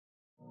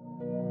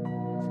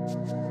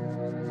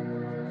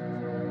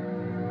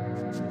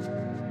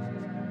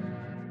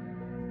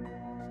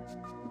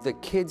The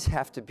kids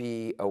have to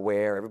be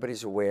aware,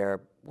 everybody's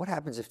aware. What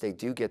happens if they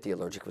do get the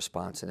allergic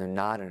response and they're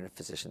not in a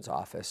physician's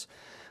office?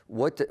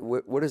 What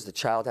does the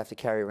child have to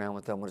carry around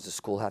with them? What does the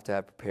school have to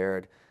have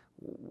prepared?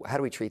 How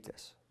do we treat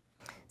this?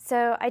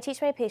 So I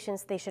teach my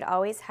patients they should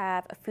always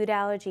have a food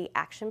allergy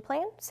action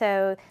plan.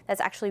 So that's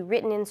actually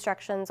written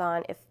instructions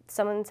on if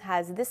someone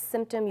has this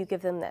symptom, you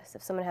give them this.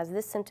 If someone has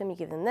this symptom, you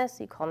give them this,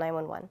 you call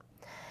 911.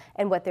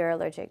 And what they're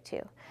allergic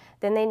to.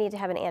 Then they need to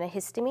have an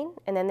antihistamine,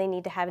 and then they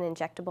need to have an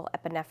injectable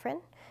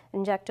epinephrine.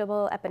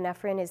 Injectable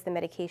epinephrine is the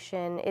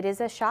medication. It is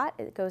a shot,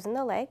 it goes in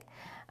the leg,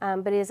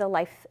 but it is a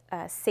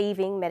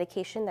life-saving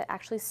medication that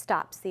actually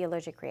stops the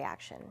allergic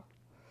reaction.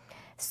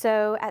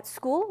 So at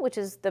school, which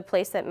is the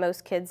place that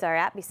most kids are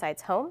at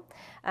besides home,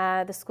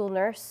 the school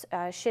nurse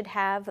should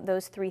have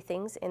those three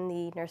things in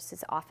the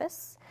nurse's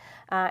office.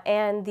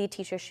 And the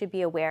teacher should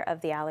be aware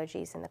of the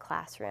allergies in the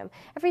classroom.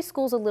 Every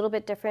school's a little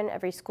bit different,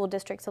 every school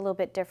district's a little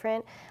bit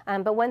different,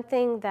 but one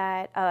thing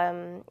that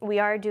we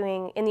are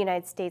doing in the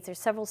United States, there's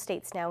several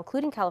states now,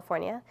 including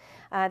California,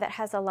 that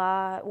has a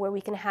law where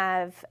we can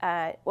have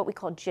what we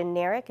call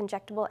generic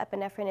injectable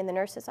epinephrine in the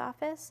nurse's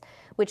office,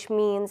 which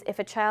means if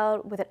a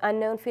child with an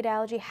unknown food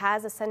allergy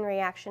has a sudden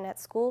reaction at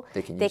school,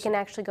 they can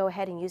actually go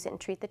ahead and use it and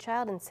treat the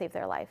child and save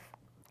their life.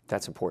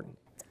 That's important.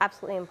 It's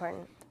absolutely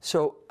important.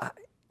 So,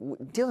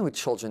 dealing with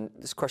children,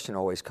 this question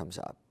always comes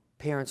up.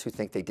 Parents who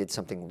think they did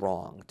something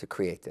wrong to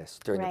create this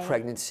during the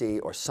pregnancy,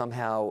 or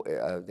somehow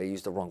they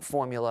used the wrong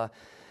formula.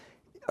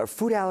 Are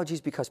food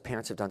allergies because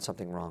parents have done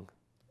something wrong?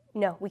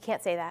 No, we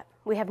can't say that.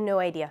 We have no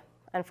idea,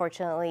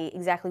 unfortunately,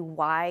 exactly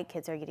why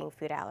kids are getting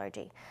food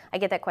allergy. I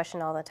get that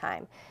question all the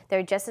time. There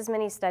are just as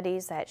many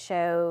studies that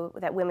show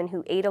that women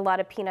who ate a lot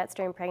of peanuts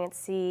during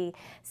pregnancy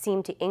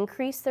seem to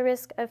increase the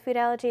risk of food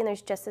allergy, and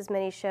there's just as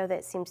many show that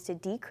it seems to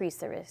decrease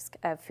the risk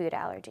of food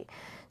allergy.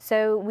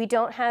 So we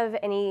don't have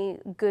any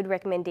good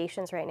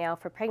recommendations right now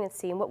for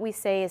pregnancy, and what we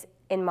say is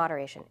in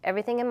moderation.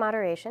 Everything in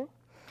moderation.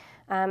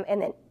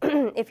 And then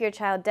if your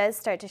child does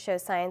start to show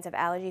signs of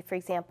allergy, for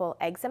example,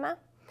 eczema,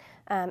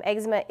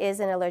 eczema is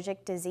an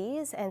allergic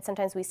disease, and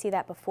sometimes we see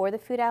that before the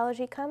food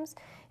allergy comes.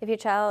 If your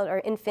child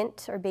or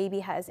infant or baby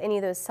has any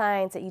of those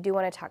signs that you do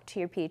want to talk to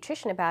your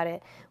pediatrician about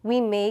it,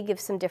 we may give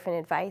some different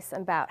advice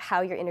about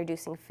how you're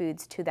introducing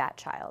foods to that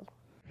child.